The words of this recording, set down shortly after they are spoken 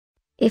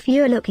If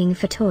you're looking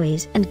for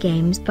toys and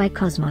games by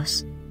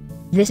Cosmos,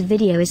 this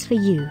video is for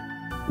you.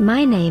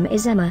 My name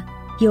is Emma,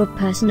 your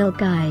personal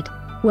guide.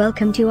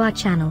 Welcome to our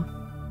channel.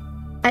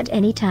 At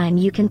any time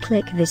you can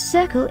click this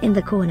circle in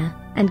the corner,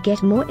 and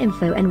get more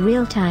info and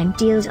real-time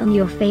deals on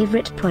your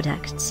favorite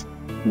products.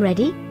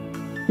 Ready?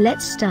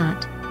 Let's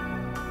start.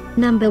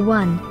 Number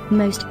 1,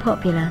 Most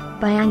Popular,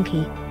 by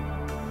Anki.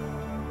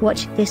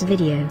 Watch this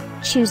video,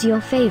 choose your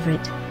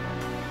favorite.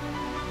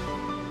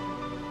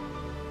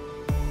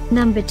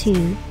 Number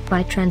 2,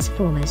 by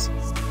Transformers.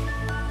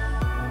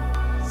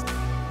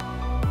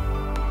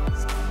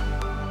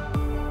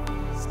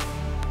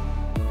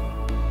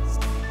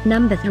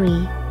 Number 3,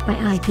 by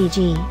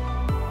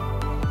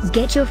IPG.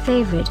 Get your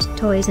favorite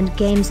toys and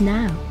games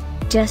now.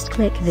 Just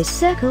click this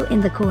circle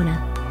in the corner.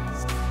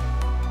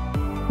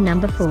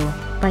 Number 4,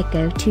 by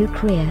Go To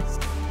Korea.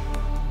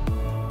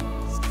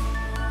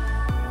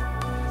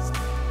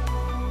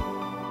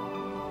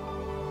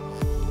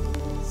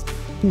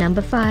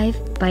 Number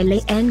 5, by Lay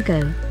and Go.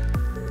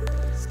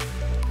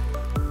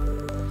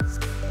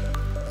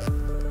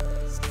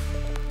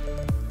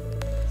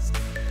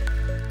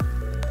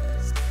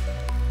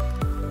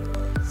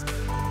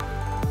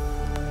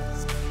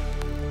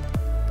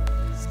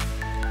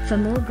 For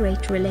more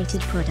great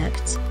related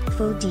products,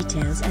 full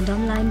details and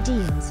online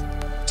deals,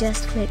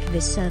 just click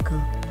this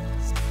circle.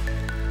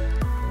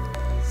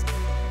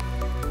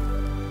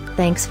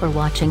 Thanks for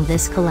watching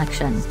this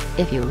collection.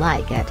 If you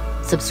like it,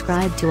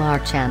 subscribe to our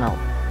channel.